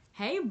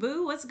Hey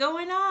boo, what's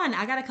going on?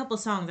 I got a couple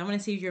songs. I want to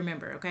see if you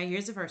remember. Okay,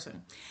 here's the first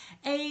one.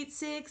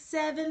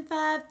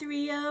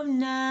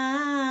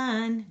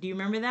 8675309. Do you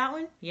remember that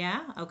one?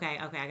 Yeah? Okay,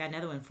 I got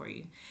another one for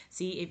you.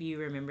 See if you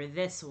remember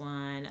this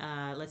one.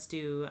 Let's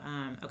do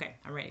okay,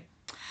 I'm ready.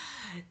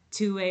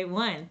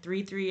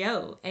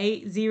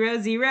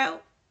 281-330-800.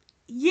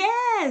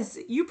 Yes,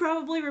 you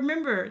probably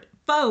remembered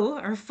foe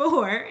or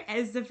four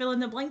as the fill in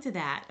the blank to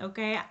that.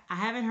 Okay, I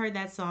haven't heard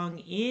that song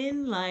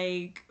in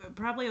like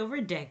probably over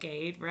a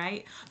decade,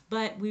 right?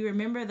 But we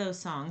remember those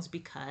songs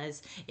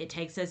because it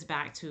takes us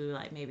back to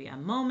like maybe a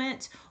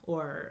moment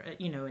or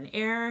an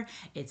era.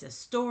 It's a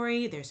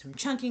story. There's some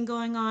chunking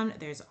going on.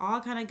 There's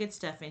all kind of good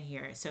stuff in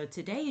here. So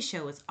today's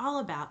show is all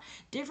about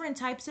different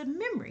types of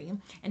memory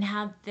and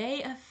how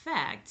they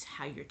affect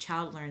how your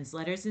child learns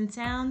letters and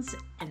sounds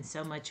and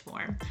so much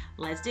more.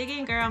 Let's dig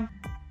in, girl.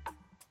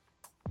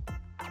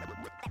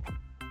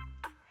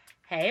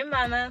 Hey,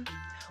 Mama.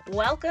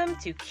 Welcome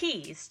to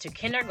Keys to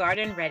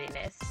Kindergarten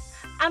Readiness.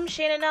 I'm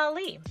Shannon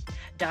Ali,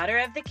 daughter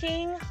of the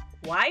king,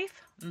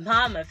 wife,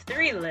 mom of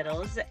three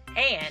littles,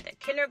 and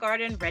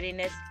kindergarten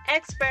readiness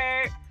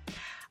expert.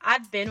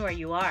 I've been where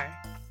you are.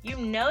 You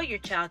know your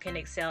child can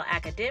excel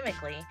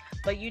academically,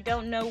 but you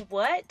don't know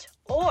what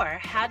or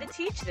how to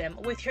teach them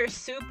with your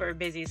super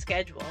busy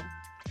schedule.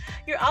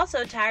 You're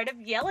also tired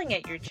of yelling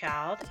at your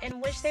child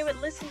and wish they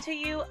would listen to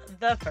you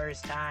the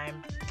first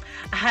time.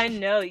 I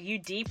know you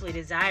deeply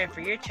desire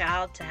for your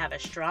child to have a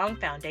strong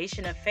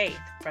foundation of faith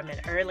from an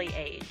early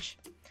age.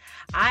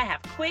 I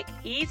have quick,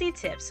 easy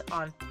tips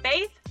on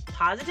faith,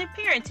 positive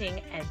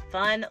parenting, and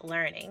fun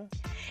learning.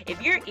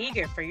 If you're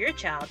eager for your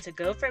child to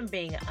go from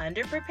being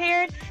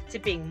underprepared to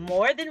being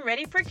more than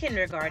ready for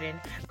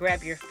kindergarten,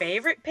 grab your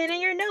favorite pen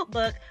and your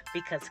notebook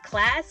because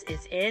class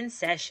is in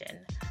session.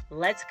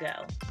 Let's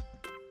go.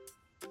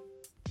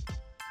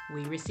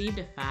 We received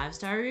a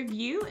 5-star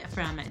review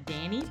from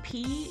Danny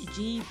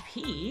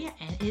PGP,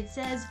 and it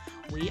says,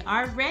 "We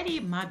are ready.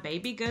 My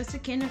baby goes to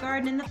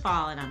kindergarten in the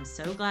fall, and I'm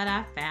so glad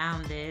I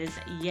found this."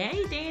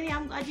 Yay, Danny!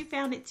 I'm glad you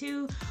found it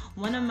too.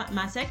 One of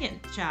my second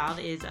child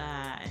is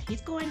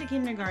he's going to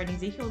kindergarten.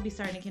 Ezekiel will be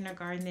starting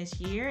kindergarten this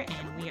year,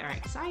 and we are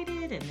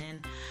excited. And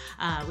then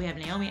we have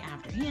Naomi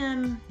after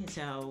him,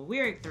 so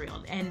we're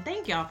thrilled. And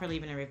thank y'all for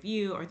leaving a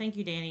review, or thank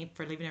you, Danny,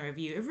 for leaving a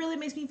review. It really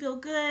makes me feel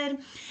good.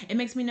 It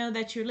makes me know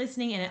that you're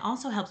listening, and it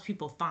also helps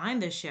people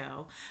find the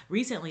show.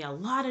 Recently, a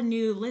lot of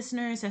new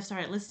listeners have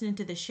started listening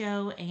to the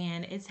show,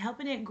 and it's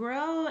helping it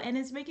grow, and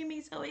it's making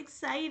me so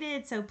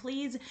excited. So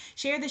please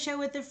share the show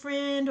with a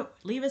friend,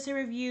 leave us a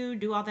review,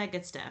 do all that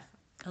good stuff.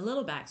 A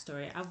little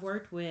backstory. I've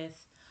worked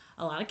with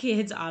a lot of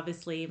kids,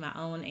 obviously, my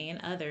own and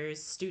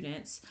others,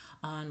 students,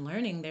 on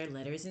learning their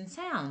letters and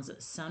sounds.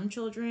 Some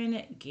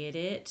children get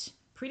it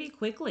pretty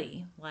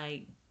quickly,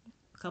 like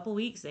a couple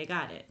weeks, they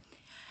got it.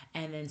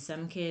 And then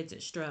some kids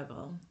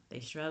struggle. They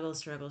struggle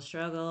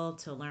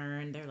to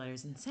learn their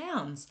letters and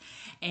sounds.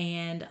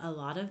 And a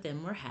lot of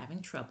them were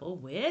having trouble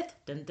with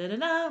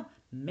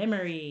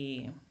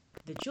memory.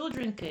 The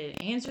children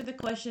could answer the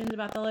questions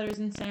about the letters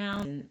and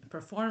sounds and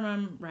perform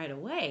them right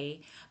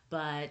away.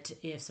 But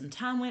if some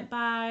time went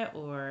by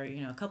or,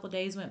 a couple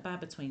days went by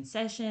between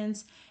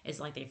sessions, it's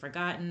like they've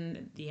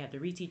forgotten. You have to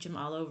reteach them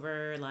all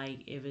over.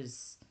 Like it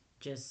was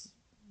just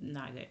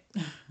not good.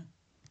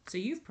 So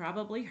you've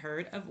probably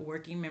heard of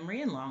working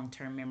memory and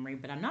long-term memory,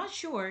 but I'm not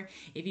sure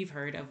if you've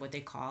heard of what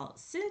they call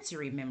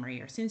sensory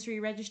memory or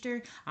sensory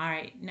register. All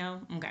right,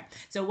 no? Okay.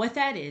 So what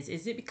that is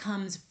it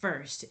becomes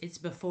first. It's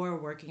before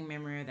working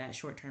memory or that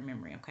short-term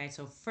memory, okay?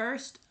 So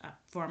first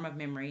form of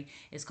memory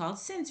is called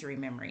sensory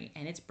memory,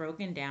 and it's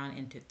broken down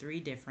into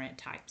 3 different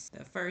types.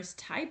 The first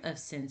type of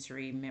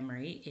sensory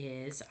memory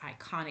is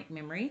iconic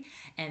memory,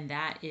 and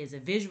that is a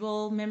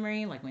visual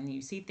memory, like when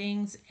you see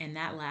things, and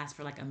that lasts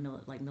for like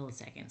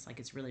milliseconds. Like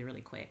it's really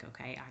quick.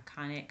 Okay,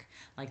 iconic,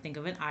 like think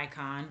of an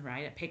icon,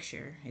 right? A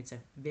picture. It's a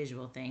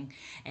visual thing,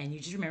 and you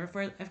just remember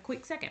for a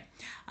quick second,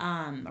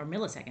 or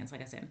milliseconds,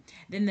 like I said.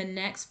 Then the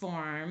next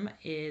form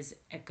is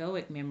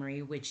echoic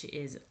memory, which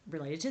is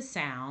related to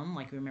sound,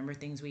 like remember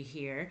things we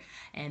hear,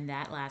 and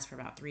that lasts for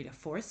about 3 to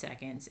 4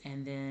 seconds.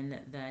 And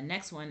then the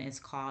next one is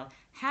called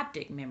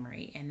haptic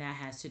memory, and that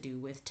has to do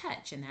with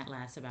touch, and that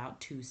lasts about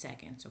 2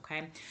 seconds.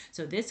 Okay,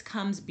 so this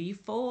comes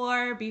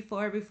before we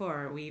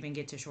even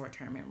get to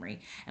short-term memory.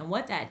 And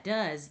what that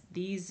does,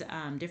 these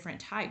different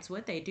types,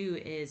 what they do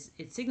is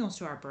it signals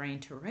to our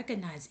brain to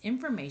recognize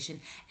information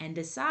and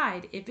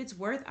decide if it's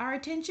worth our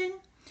attention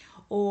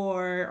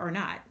or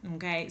not.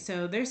 Okay,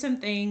 so there's some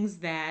things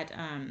that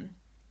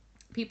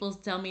people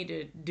tell me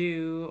to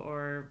do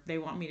or they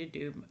want me to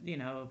do,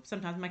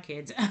 sometimes my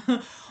kids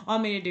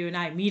want me to do, and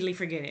I immediately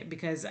forget it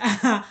because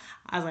I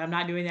was like, I'm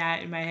not doing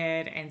that in my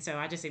head. And so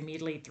I just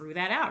immediately threw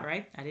that out,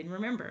 right? I didn't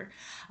remember.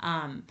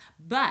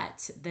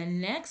 But the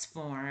next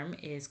form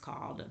is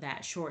called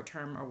that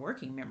short-term or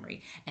working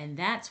memory. And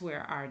that's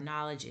where our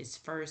knowledge is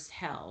first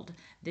held.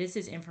 This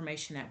is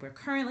information that we're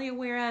currently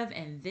aware of,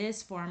 and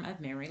this form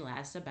of memory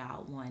lasts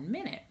about 1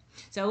 minute.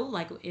 So,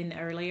 like in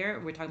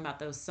earlier, we're talking about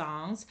those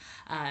songs.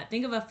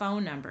 Think of a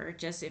phone number.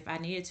 Just if I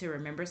needed to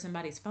remember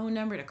somebody's phone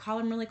number to call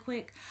them really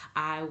quick,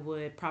 I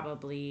would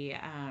probably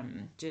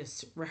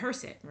just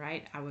rehearse it,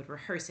 right? I would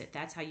rehearse it.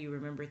 That's how you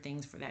remember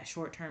things for that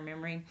short term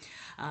memory.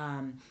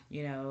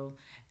 You know,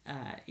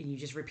 and you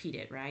just repeat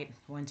it, right?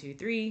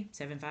 123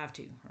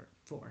 752 or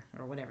 4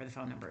 or whatever the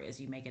phone number is.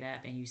 You make it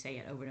up and you say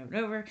it over and over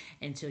and over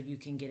until you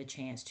can get a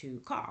chance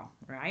to call,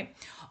 right?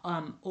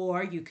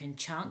 Or you can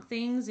chunk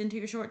things into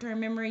your short-term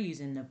memory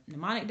using the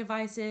mnemonic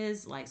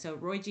devices, like so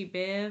Roy G.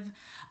 Biv,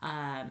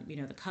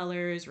 the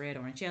colors, red,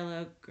 orange,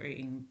 yellow,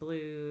 green,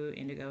 blue,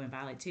 indigo, and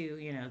violet too,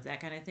 that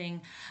kind of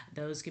thing.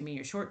 Those can be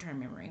your short-term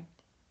memory.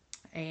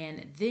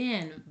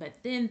 But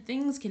then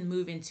things can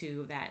move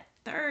into that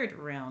third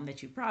realm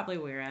that you're probably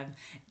aware of,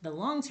 the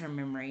long-term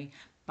memory,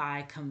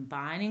 by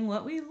combining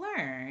what we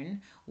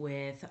learn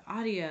with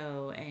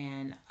audio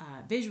and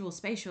visual,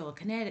 spatial,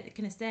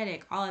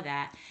 kinesthetic, all of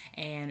that,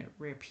 and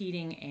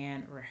repeating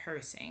and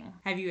rehearsing.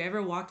 Have you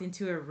ever walked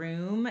into a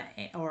room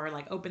or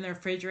like opened the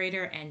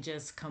refrigerator and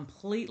just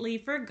completely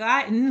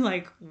forgotten,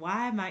 like,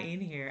 why am I in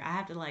here? I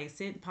have to like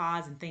sit,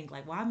 pause, and think,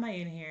 like, why am I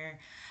in here?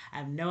 I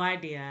have no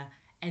idea.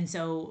 And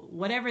so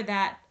whatever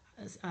that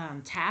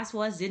task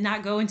was did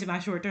not go into my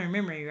short-term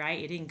memory,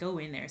 right? It didn't go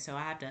in there. So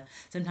I have to,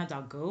 sometimes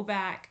I'll go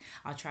back,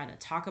 I'll try to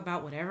talk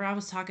about whatever I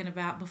was talking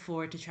about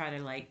before to try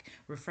to like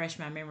refresh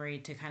my memory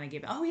to kind of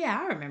give, oh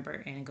yeah, I remember,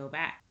 and go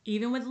back.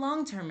 Even with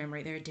long-term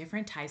memory, there are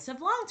different types of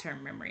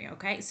long-term memory,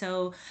 okay?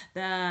 So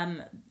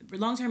the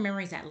long-term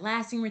memory is that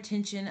lasting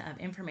retention of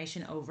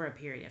information over a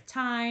period of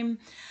time.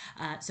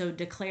 So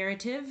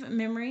declarative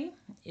memory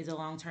is a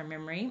long-term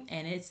memory,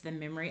 and it's the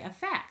memory of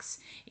facts,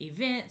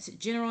 events,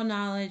 general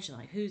knowledge,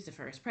 like who's the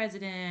first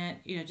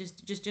president,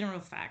 just general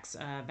facts.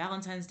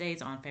 Valentine's Day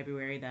is on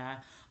February the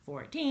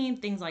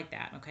 14th, things like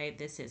that. Okay,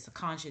 this is a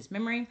conscious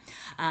memory.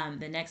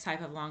 The next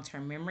type of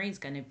long-term memory is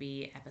going to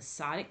be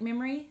episodic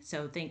memory.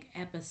 So think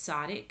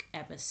episodic,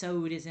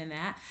 episode is in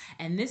that,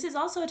 and this is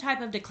also a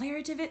type of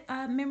declarative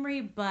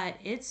memory, but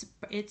it's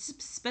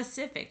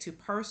specific to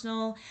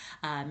personal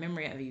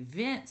memory of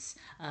events,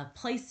 of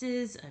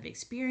places, of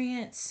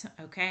experience.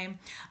 Okay,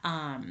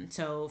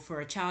 so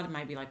for a child, it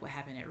might be like what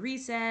happened at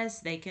recess.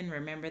 They can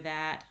remember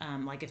that,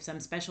 like if some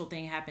special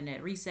thing happened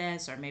at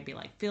recess, or maybe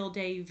like field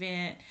day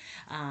event.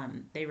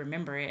 They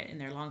remember it in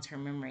their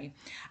long-term memory.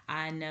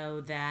 I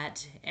know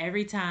that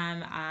every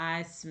time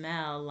I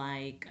smell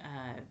like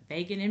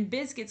bacon and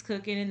biscuits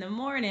cooking in the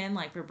morning,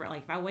 like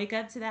if I wake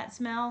up to that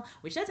smell,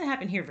 which doesn't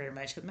happen here very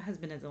much because my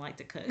husband doesn't like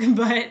to cook,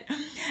 but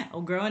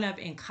growing up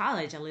in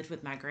college, I lived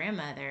with my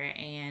grandmother,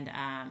 and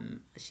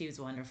she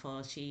was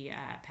wonderful. She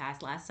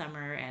passed last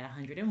summer at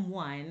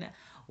 101.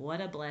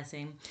 What a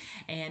blessing.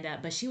 And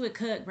but she would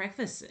cook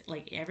breakfast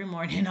like every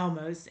morning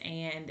almost,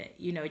 and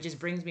it just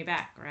brings me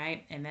back,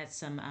 right? And that's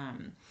some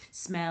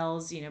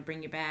smells,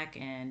 bring you back,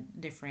 and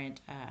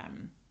different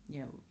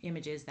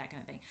images, that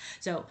kind of thing.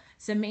 So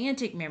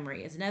semantic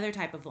memory is another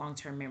type of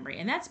long-term memory,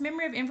 and that's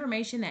memory of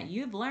information that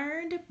you've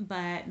learned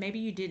but maybe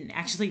you didn't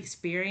actually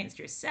experience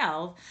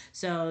yourself.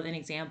 So an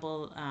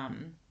example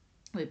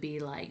would be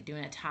like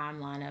doing a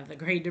timeline of the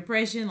Great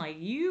Depression. Like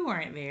you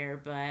weren't there,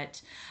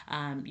 but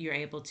you're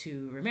able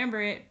to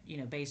remember it,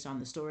 based on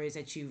the stories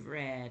that you've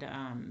read,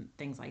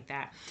 things like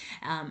that.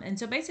 And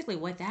so basically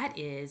what that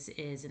is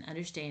an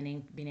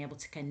understanding, being able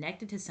to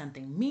connect it to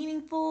something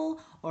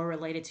meaningful or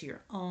related to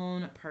your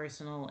own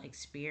personal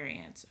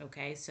experience.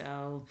 Okay,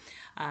 so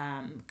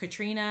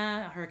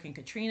Hurricane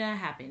Katrina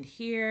happened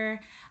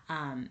here.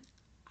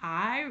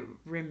 I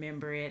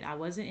remember it. I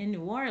wasn't in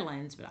New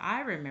Orleans, but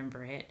I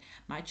remember it.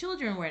 My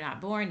children were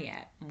not born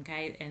yet,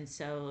 okay? And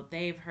so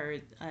they've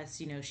heard us,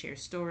 share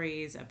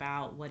stories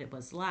about what it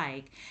was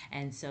like.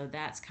 And so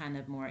that's kind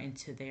of more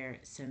into their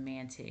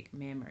semantic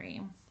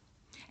memory.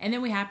 And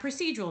then we have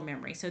procedural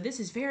memory. So this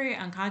is very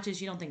unconscious.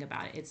 You don't think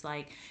about it. It's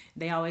like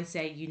they always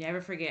say, you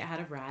never forget how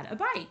to ride a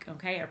bike,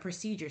 okay? Or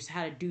procedures,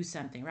 how to do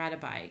something, ride a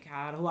bike,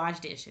 how to wash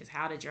dishes,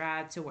 how to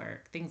drive to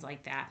work, things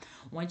like that.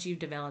 Once you've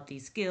developed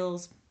these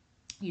skills,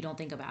 you don't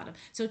think about them.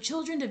 So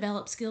children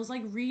develop skills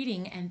like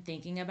reading and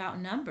thinking about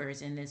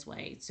numbers in this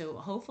way. So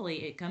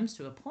hopefully it comes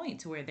to a point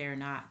to where they're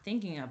not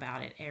thinking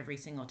about it every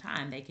single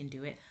time. They can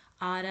do it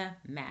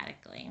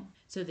automatically.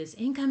 So this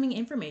incoming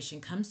information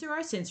comes through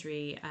our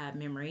sensory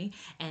memory,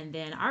 and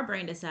then our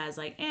brain decides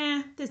like,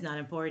 this is not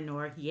important,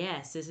 or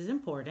yes, this is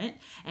important.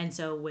 And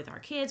so with our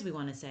kids, we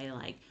want to say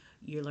like,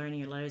 you're learning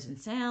your letters and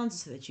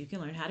sounds so that you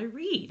can learn how to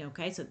read,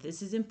 okay? So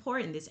this is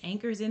important. This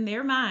anchors in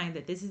their mind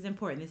that this is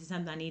important. This is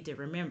something I need to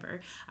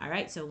remember, all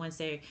right? So once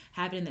they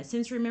have it in that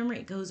sensory memory,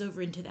 it goes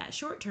over into that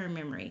short-term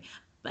memory.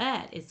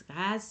 But it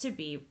has to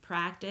be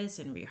practiced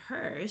and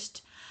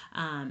rehearsed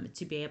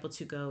to be able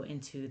to go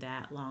into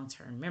that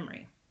long-term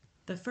memory.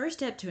 The first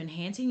step to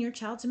enhancing your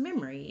child's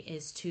memory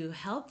is to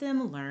help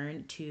them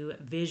learn to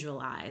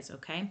visualize,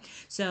 okay?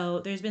 So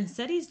there's been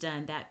studies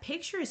done that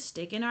pictures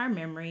stick in our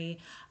memory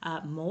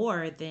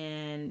more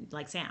than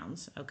like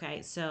sounds,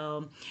 okay?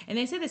 So, and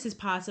they say this is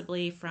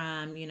possibly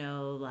from,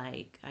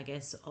 like, I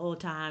guess, old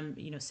time,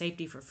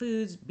 safety for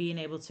foods, being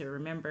able to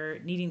remember,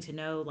 needing to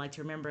know, like,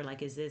 to remember,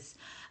 like, is this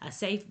a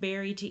safe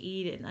berry to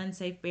eat, an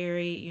unsafe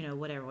berry,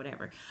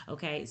 whatever.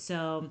 Okay,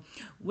 so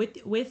with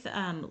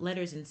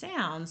letters and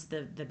sounds,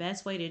 the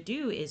best way to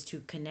do is to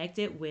connect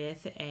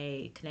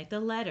the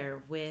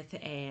letter with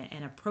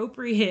an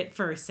appropriate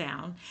first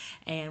sound.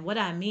 And what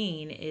I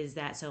mean is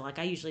that, so like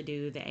I usually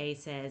do, the A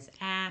says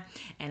ah,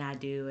 and I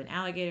do an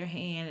alligator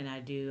hand, and I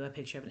do a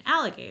picture of an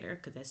alligator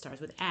because that starts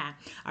with ah.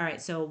 All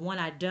right, so one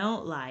I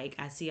don't like,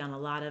 I see on a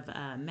lot of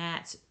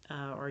mats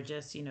or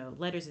just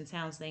letters and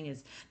sounds thing,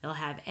 is they'll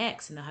have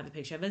X and they'll have a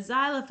picture of a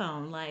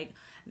xylophone. Like,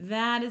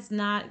 that is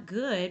not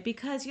good,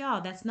 because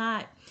y'all, that's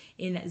not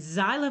in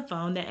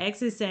xylophone. The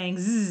X is saying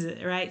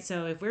zzz, right?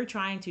 So if we're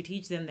trying to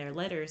teach them their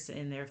letters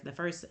and the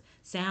first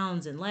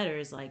sounds and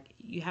letters, like,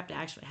 you have to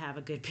actually have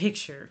a good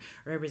picture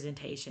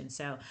representation.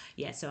 So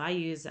yeah, so I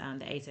use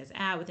the A says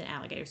ah with an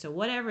alligator. So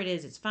whatever it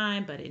is, it's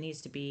fine, but it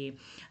needs to be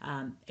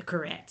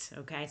correct.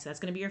 Okay, so that's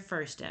going to be your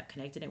first step,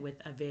 connecting it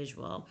with a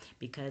visual,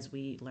 because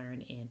we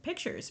learn in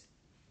pictures.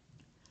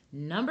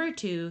 Number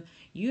 2,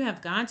 you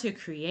have got to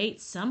create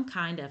some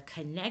kind of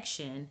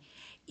connection,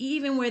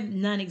 even where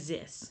none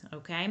exists,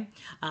 okay?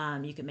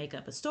 You can make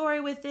up a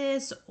story with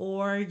this,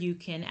 or you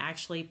can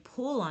actually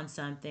pull on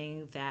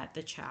something that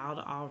the child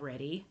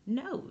already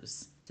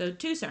knows. So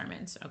 2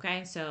 sermons,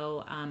 okay?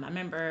 So I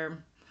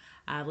remember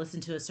I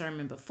listened to a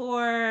sermon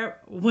before,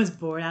 was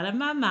bored out of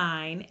my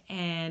mind,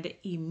 and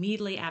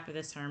immediately after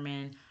the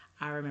sermon,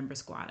 I remember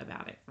squat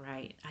about it,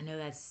 right? I know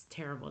that's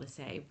terrible to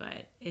say,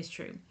 but it's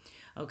true.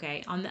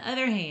 Okay. On the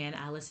other hand,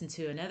 I listened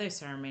to another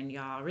sermon,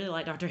 y'all. I really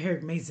like Dr.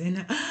 Eric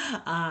Mason.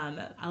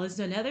 I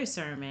listened to another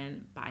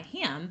sermon by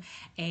him,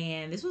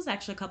 and this was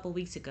actually a couple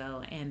weeks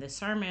ago, and the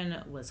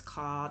sermon was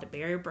called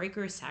Barrier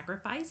Breaker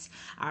Sacrifice.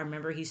 I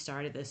remember he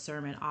started the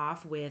sermon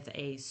off with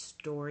a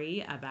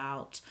story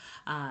about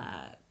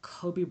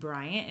Kobe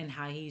Bryant and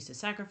how he used to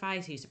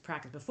sacrifice. He used to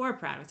practice before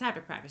practice,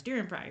 after practice,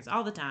 during practice,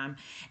 all the time,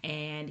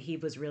 and he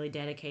was really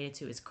dedicated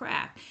to his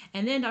craft.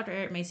 And then Dr.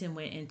 Eric Mason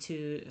went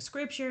into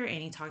scripture,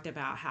 and he talked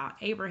about how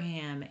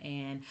Abraham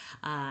and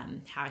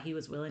how he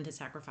was willing to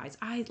sacrifice.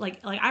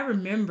 I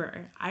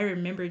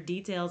remember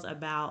details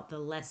about the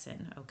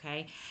lesson,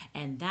 okay?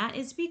 And that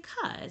is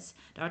because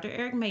Dr.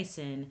 Eric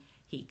Mason,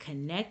 he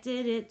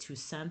connected it to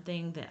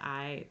something that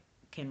I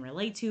can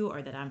relate to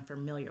or that I'm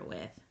familiar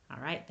with.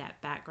 All right,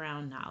 that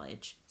background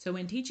knowledge. So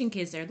when teaching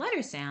kids their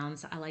letter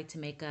sounds, I like to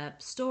make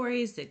up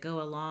stories that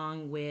go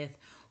along with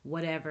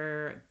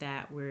whatever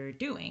that we're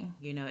doing.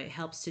 It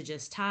helps to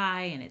just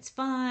tie, and it's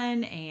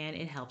fun, and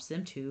it helps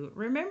them to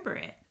remember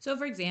it. So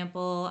for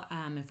example,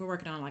 if we're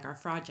working on like our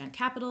fraudulent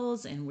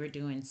capitals and we're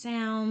doing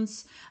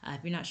sounds,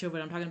 if you're not sure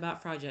what I'm talking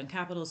about, fraudulent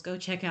capitals, go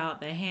check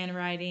out the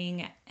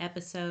handwriting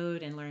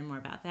episode and learn more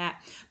about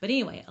that. But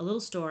anyway, a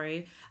little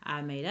story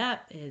I made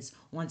up is,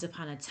 once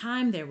upon a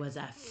time there was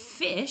a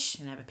fish,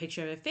 and I have a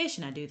picture of a fish,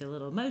 and I do the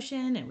little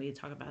motion, and we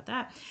talk about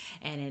that,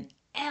 and an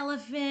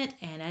elephant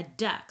and a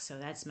duck. So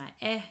that's my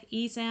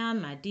E sound,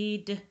 my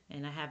D,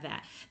 and I have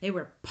that. They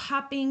were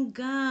popping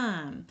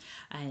gum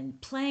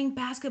and playing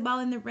basketball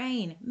in the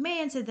rain.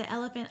 Man, said the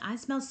elephant, I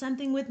smell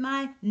something with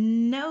my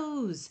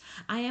nose.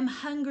 I am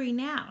hungry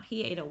now.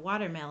 He ate a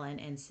watermelon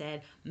and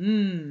said,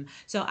 mmm.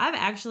 So I've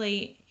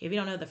actually, if you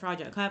don't know the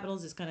fraudulent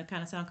capitals, it's going to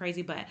kind of sound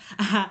crazy, but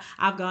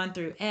I've gone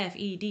through F,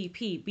 E, D,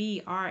 P,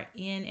 B, R,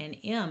 N, and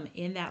M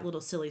in that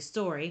little silly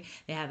story.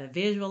 They have a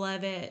visual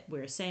of it.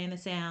 We're saying the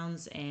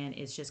sounds, and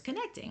it's just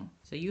connecting.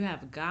 So you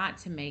have got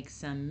to make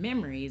some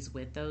memories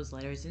with those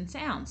letters and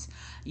sounds.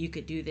 You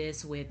could do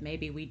this with,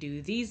 maybe we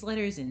do these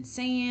letters in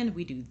sand,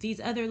 we do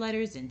these other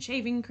letters in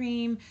shaving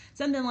cream,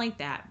 something like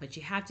that, but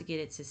you have to get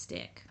it to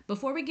stick.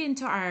 Before we get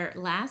into our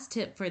last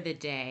tip for the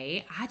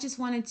day, I just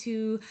wanted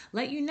to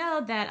let you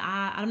know that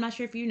I'm not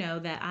sure if you know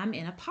that I'm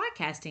in a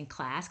podcasting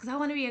class, because I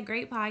want to be a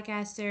great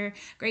podcaster,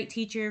 great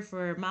teacher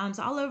for moms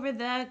all over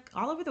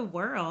the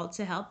world,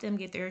 to help them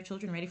get their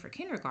children ready for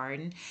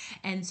kindergarten.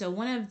 And so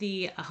one of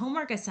the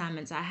homework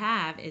assignments I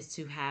have is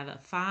to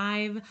have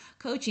 5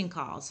 coaching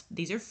calls.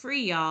 These are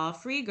free, y'all.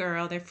 Free,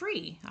 girl. They're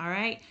free. All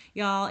right,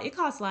 y'all. It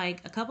costs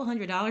like a couple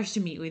 $100s to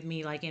meet with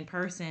me, like in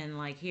person,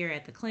 like here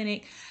at the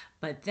clinic.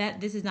 But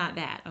this is not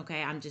that,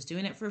 okay? I'm just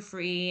doing it for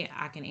free.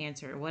 I can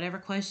answer whatever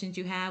questions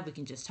you have. We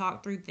can just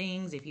talk through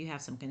things. If you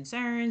have some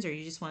concerns or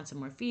you just want some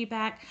more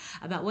feedback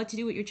about what to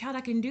do with your child,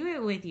 I can do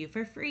it with you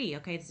for free,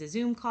 okay? It's a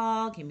Zoom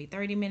call. It can be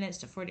 30 minutes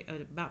to 40,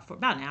 about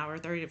an hour,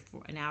 30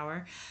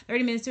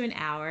 minutes to an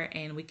hour,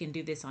 and we can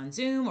do this on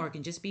Zoom, or it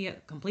can just be a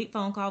complete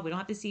phone call. We don't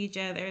have to see each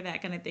other,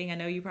 that kind of thing. I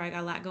know you probably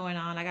got a lot going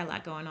on. I got a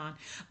lot going on.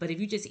 But if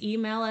you just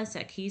email us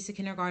at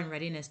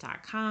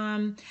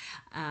keys-to-kindergartenreadiness.com,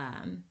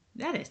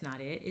 That is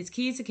not it. It's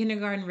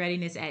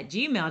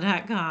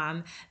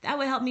keys-to-kindergarten-readiness@gmail.com. That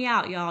would help me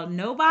out, y'all.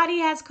 Nobody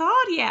has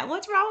called yet.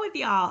 What's wrong with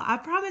y'all? I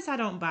promise I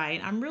don't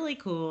bite. I'm really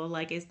cool.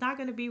 Like, it's not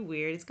going to be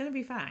weird. It's going to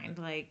be fine.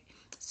 Like,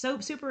 so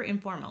super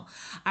informal.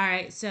 All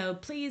right. So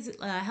please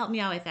help me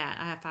out with that.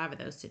 I have 5 of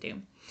those to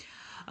do.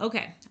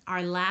 Okay,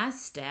 our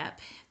last step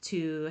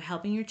to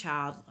helping your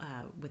child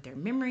with their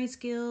memory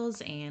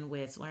skills and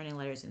with learning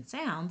letters and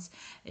sounds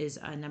is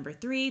number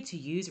 3, to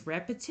use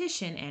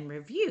repetition and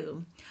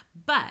review.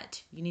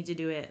 But you need to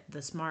do it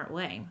the smart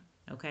way.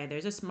 Okay,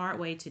 there's a smart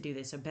way to do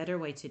this, a better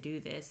way to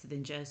do this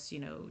than just,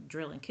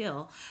 drill and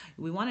kill.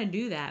 We want to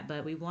do that,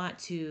 but we want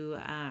to...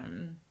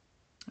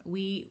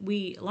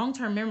 we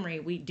long-term memory,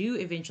 we do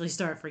eventually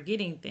start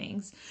forgetting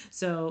things.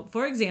 So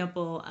for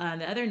example,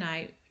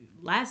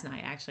 last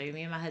night actually,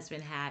 me and my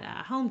husband had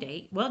a home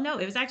date. Well, no,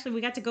 it was actually,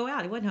 we got to go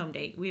out. It wasn't home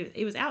date.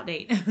 It was out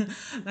date.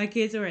 My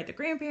kids were at the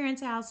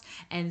grandparents' house.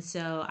 And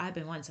so I've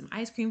been wanting some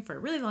ice cream for a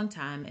really long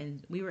time.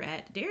 And we were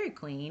at Dairy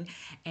Queen,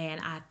 and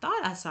I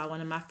thought I saw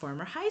one of my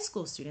former high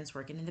school students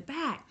working in the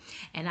back.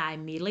 And I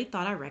immediately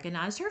thought I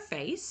recognized her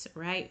face,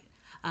 right?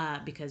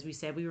 Because we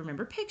said we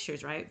remember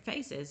pictures, right?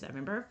 Faces. I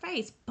remember her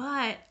face,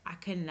 but I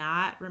could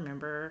not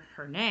remember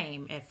her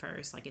name at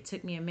first. Like, it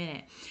took me a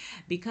minute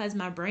because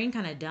my brain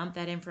kind of dumped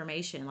that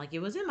information. Like, it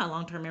was in my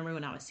long-term memory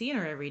when I was seeing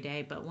her every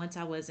day, but once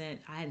I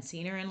hadn't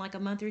seen her in like a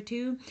month or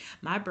 2,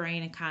 my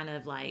brain kind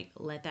of like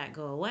let that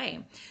go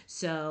away.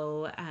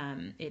 So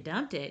it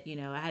dumped it.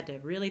 I had to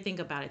really think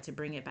about it to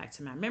bring it back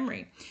to my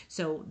memory.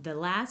 So the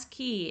last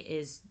key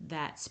is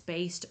that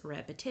spaced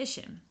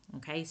repetition.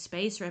 Okay,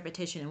 spaced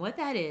repetition. And what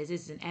that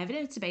is an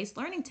evidence-based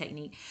learning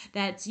technique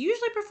that's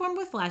usually performed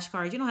with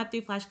flashcards. You don't have to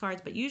do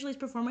flashcards, but usually it's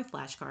performed with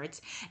flashcards.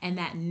 And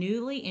that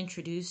newly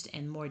introduced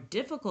and more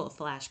difficult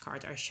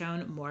flashcards are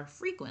shown more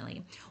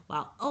frequently,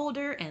 while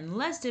older and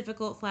less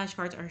difficult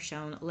flashcards are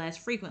shown less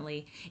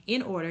frequently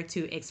in order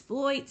to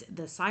exploit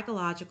the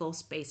psychological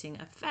spacing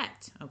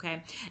effect.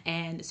 Okay,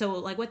 and so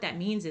like what that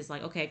means is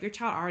like, okay, if your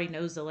child already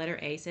knows the letter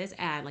A says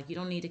add, like you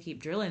don't need to keep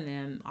drilling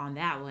them on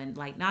that one,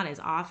 like not as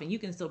often. You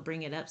can still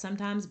bring it up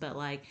sometimes, but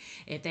like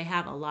if they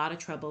have a lot of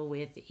trouble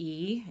with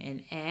E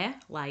and E,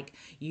 like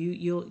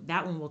you'll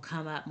that one will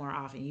come up more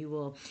often. You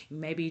will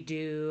maybe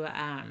do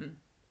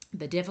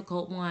the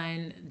difficult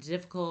one,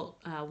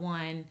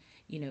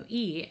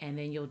 E, and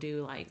then you'll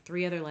do like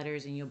 3 other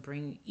letters and you'll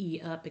bring E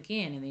up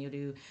again, and then you'll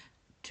do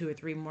 2 or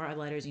 3 more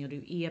letters and you'll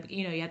do E up.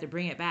 You have to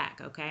bring it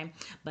back, okay?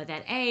 But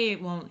that A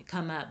won't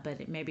come up, but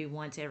it maybe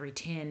once every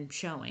 10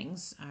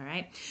 showings, all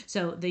right?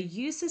 So the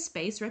use of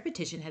spaced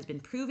repetition has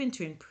been proven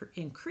to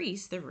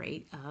increase the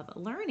rate of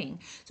learning.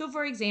 So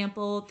for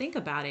example, think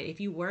about it. If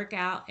you work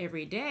out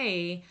every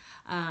day,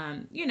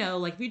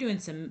 like if you're doing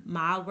some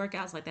mild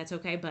workouts, like that's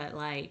okay, but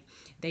like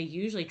they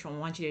usually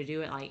want you to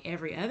do it like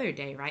every other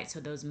day, right?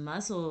 So those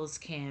muscles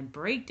can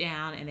break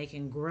down and they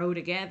can grow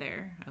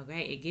together,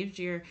 okay? It gives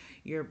your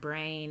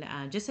brain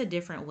just a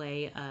different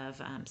way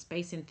of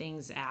spacing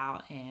things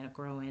out and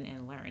growing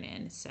and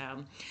learning.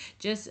 So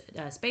just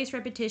spaced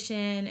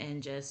repetition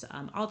and just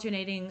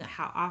alternating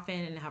how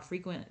often and how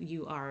frequent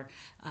you are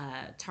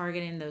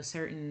targeting those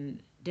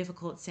certain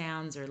difficult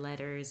sounds or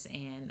letters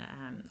and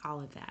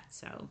all of that.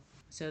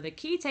 So the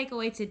key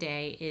takeaway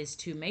today is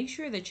to make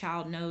sure the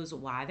child knows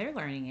why they're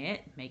learning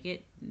it, make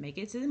it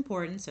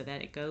important so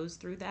that it goes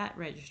through that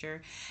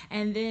register,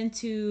 and then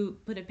to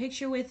put a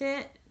picture with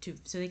it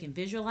so they can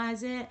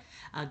visualize it,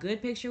 a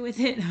good picture with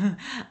it.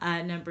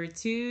 Number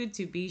 2,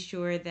 to be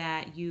sure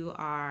that you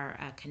are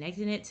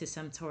connecting it to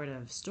some sort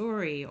of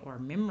story or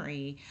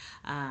memory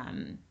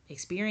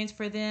experience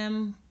for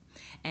them.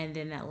 And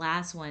then that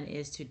last one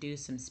is to do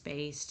some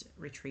spaced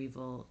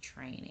retrieval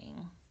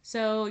training.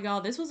 So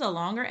y'all, this was a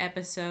longer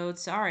episode.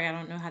 Sorry, I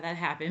don't know how that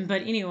happened.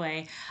 But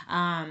anyway,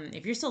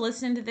 if you're still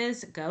listening to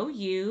this, go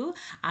you.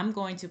 I'm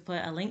going to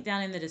put a link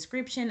down in the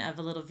description of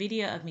a little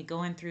video of me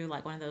going through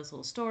like one of those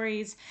little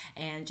stories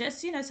and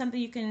just, something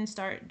you can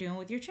start doing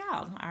with your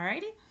child.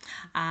 Alrighty?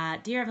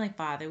 Dear Heavenly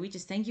Father, we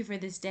just thank you for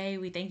this day.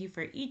 We thank you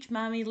for each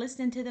mommy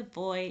listening to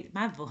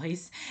my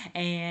voice.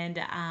 And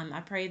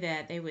I pray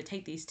that they would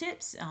take these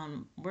tips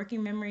on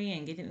working memory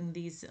and getting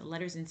these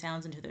letters and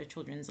sounds into their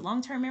children's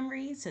long-term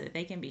memory so that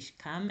they can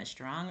become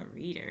strong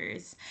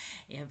readers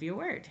of your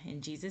word. In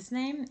Jesus'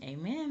 name,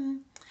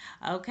 amen.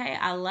 Okay,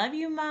 I love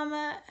you,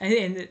 Mama.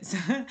 And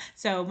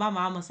so my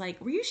mom was like,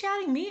 were you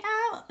shouting me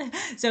out?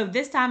 So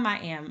this time I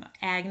am.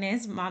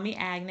 Agnes, Mommy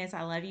Agnes,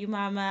 I love you,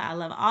 Mama. I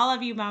love all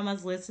of you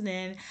mamas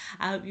listening.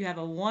 I hope you have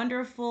a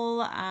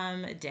wonderful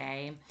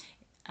day.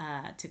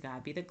 To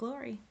God be the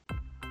glory.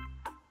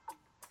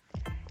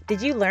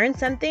 Did you learn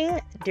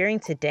something during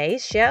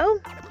today's show?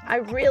 I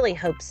really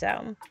hope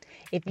so.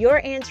 If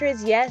your answer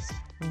is yes,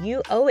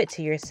 you owe it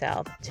to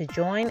yourself to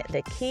join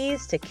the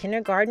Keys to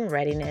Kindergarten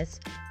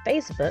Readiness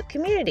Facebook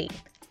community.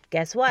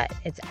 Guess what?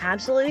 It's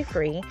absolutely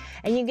free,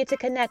 and you get to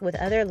connect with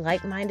other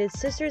like-minded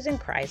sisters in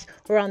Christ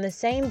who are on the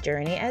same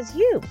journey as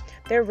you.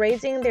 They're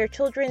raising their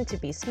children to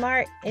be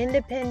smart,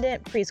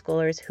 independent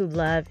preschoolers who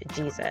love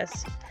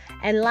Jesus.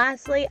 And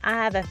lastly, I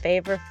have a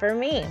favor for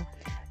me.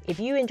 If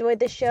you enjoyed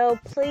the show,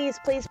 please,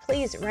 please,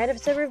 please write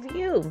us a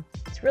review.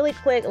 It's really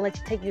quick. It'll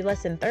take you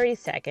less than 30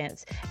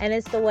 seconds. And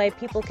it's the way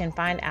people can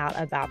find out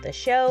about the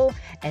show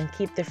and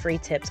keep the free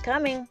tips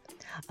coming.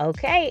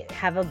 Okay,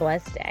 have a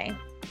blessed day.